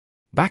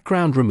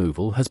Background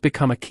removal has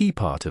become a key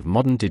part of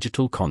modern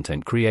digital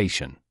content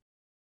creation.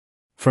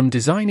 From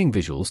designing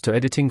visuals to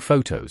editing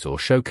photos or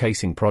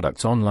showcasing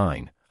products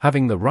online,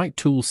 having the right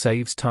tool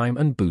saves time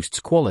and boosts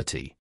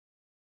quality.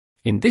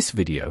 In this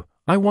video,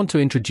 I want to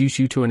introduce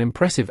you to an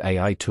impressive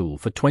AI tool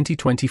for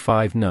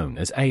 2025 known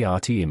as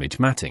Aiarty Image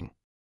Matting.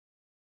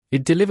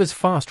 It delivers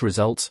fast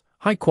results,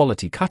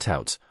 high-quality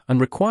cutouts, and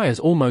requires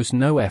almost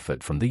no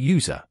effort from the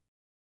user.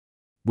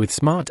 With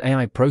smart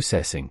AI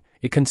processing,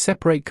 it can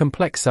separate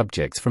complex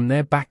subjects from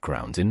their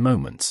backgrounds in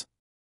moments.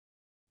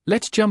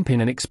 Let's jump in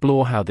and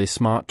explore how this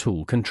smart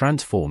tool can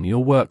transform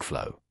your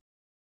workflow.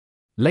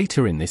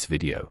 Later in this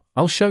video,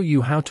 I'll show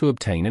you how to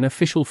obtain an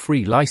official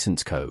free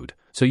license code,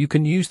 so you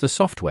can use the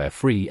software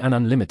free and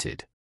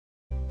unlimited.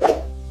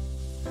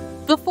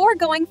 Before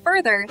going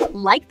further,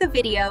 like the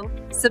video,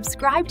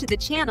 subscribe to the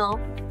channel,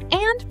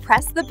 and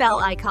press the bell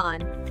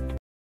icon.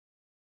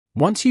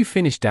 Once you've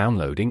finished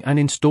downloading and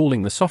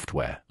installing the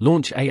software,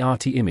 launch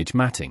Aiarty Image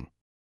Matting.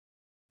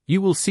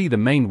 You will see the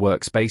main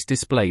workspace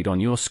displayed on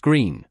your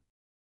screen.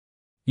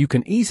 You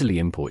can easily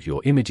import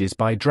your images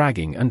by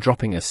dragging and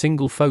dropping a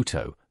single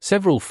photo,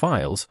 several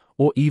files,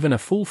 or even a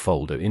full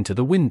folder into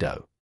the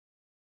window.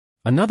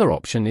 Another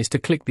option is to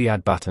click the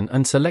Add button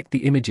and select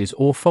the images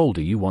or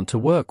folder you want to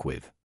work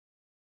with.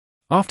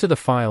 After the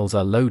files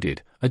are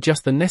loaded,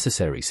 adjust the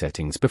necessary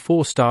settings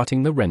before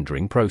starting the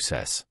rendering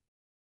process.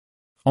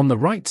 On the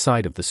right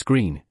side of the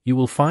screen, you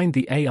will find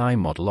the AI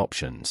model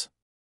options.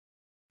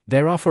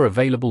 There are for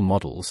available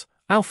models,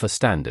 Alpha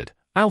Standard,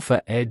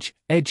 Alpha Edge,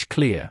 Edge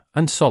Clear,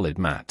 and Solid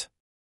Matte.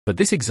 For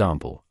this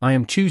example, I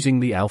am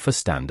choosing the Alpha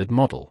Standard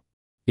model.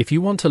 If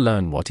you want to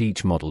learn what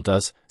each model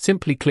does,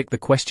 simply click the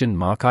question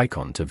mark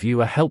icon to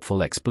view a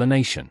helpful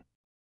explanation.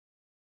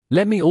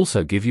 Let me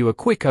also give you a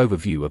quick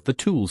overview of the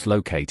tools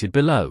located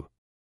below.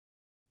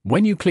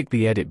 When you click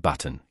the Edit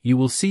button, you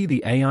will see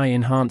the AI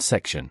Enhance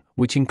section,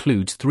 which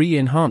includes 3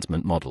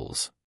 enhancement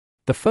models.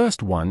 The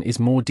first one is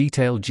More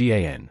Detailed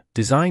GAN,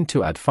 designed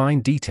to add fine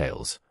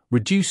details,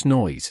 reduce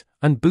noise,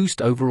 and boost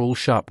overall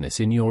sharpness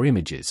in your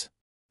images.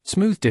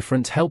 Smooth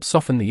Difference helps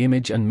soften the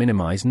image and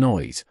minimize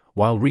noise,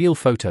 while Real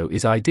Photo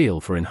is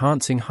ideal for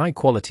enhancing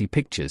high-quality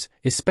pictures,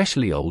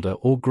 especially older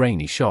or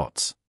grainy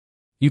shots.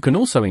 You can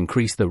also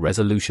increase the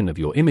resolution of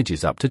your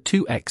images up to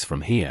 2x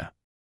from here.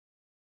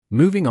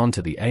 Moving on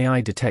to the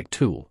AI Detect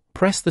tool,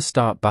 press the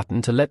Start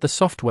button to let the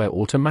software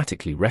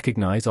automatically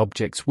recognize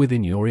objects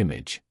within your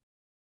image.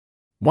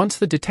 Once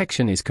the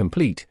detection is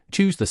complete,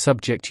 choose the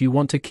subject you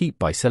want to keep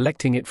by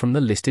selecting it from the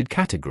listed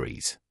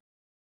categories.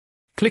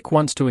 Click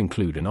once to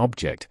include an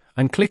object,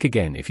 and click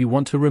again if you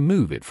want to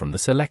remove it from the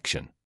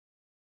selection.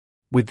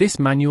 With this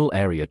manual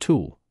area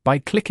tool, by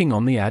clicking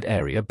on the Add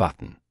Area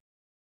button,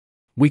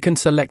 we can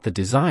select the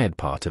desired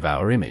part of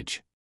our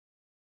image.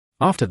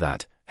 After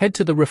that, head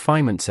to the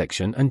Refinement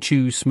section and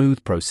choose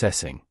Smooth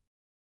Processing.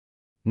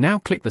 Now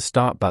click the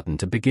Start button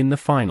to begin the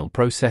final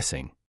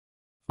processing.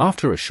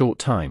 After a short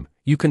time,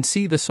 you can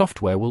see the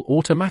software will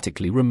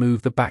automatically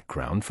remove the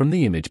background from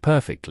the image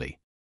perfectly.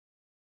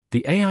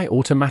 The AI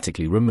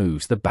automatically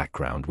removes the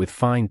background with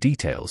fine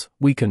details.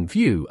 We can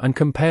view and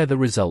compare the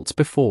results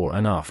before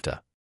and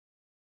after.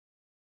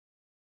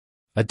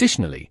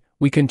 Additionally,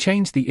 we can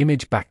change the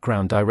image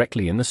background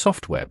directly in the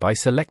software by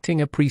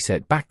selecting a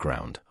preset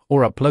background,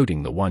 or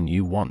uploading the one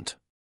you want.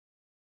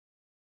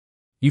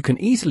 You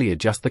can easily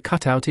adjust the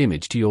cutout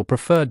image to your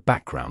preferred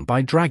background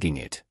by dragging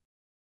it.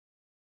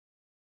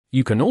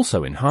 You can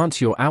also enhance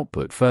your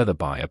output further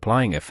by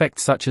applying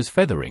effects such as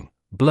feathering,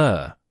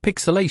 blur,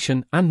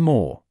 pixelation, and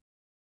more.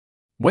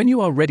 When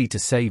you are ready to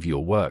save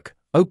your work,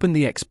 open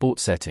the Export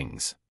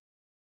settings.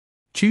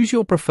 Choose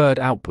your preferred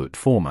output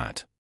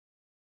format.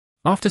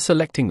 After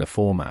selecting the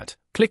format,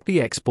 click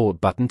the Export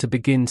button to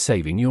begin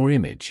saving your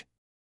image.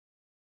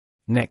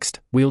 Next,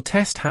 we'll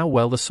test how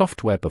well the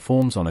software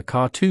performs on a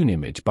cartoon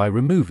image by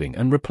removing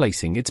and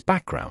replacing its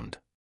background.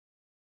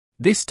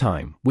 This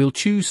time, we'll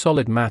choose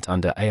Solid Matte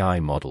under AI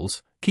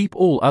Models, keep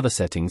all other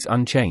settings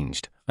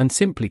unchanged, and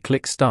simply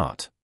click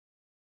Start.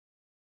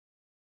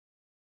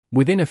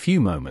 Within a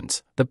few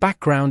moments, the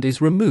background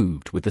is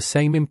removed with the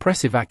same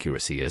impressive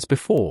accuracy as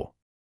before.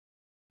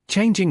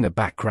 Changing the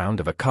background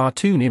of a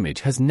cartoon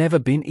image has never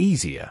been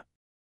easier.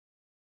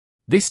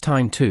 This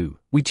time too,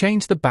 we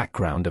changed the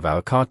background of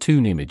our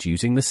cartoon image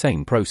using the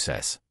same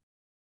process.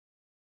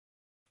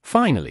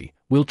 Finally,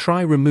 we'll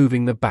try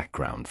removing the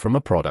background from a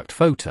product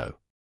photo.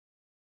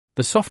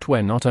 The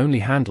software not only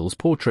handles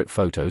portrait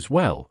photos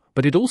well,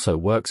 but it also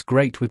works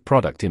great with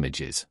product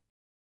images.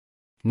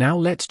 Now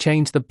let's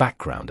change the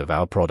background of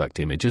our product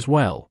image as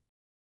well.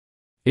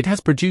 It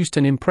has produced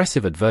an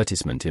impressive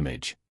advertisement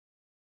image.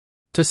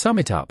 To sum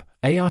it up,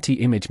 Aiarty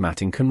Image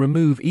Matting can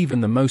remove even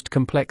the most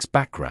complex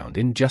background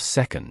in just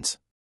seconds.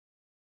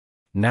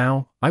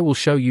 Now, I will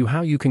show you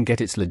how you can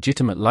get its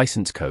legitimate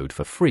license code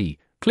for free.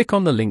 Click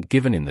on the link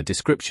given in the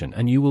description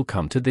and you will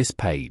come to this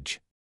page.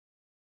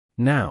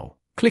 Now,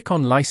 click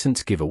on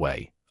License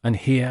Giveaway, and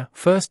here,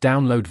 first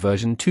download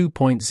version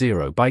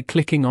 2.0 by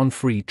clicking on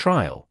Free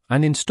Trial,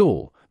 and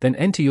install, then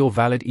enter your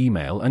valid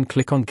email and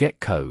click on Get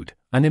Code,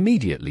 and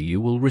immediately you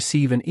will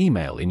receive an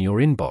email in your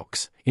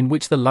inbox, in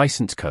which the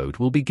license code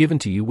will be given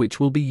to you, which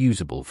will be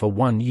usable for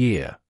 1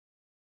 year.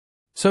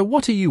 So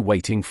what are you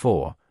waiting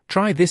for?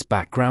 Try this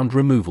background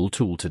removal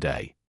tool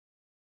today.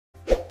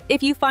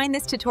 If you find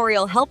this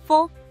tutorial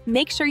helpful,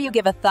 make sure you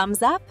give a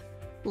thumbs up,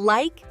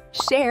 like,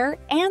 share,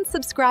 and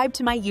subscribe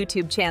to my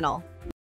YouTube channel.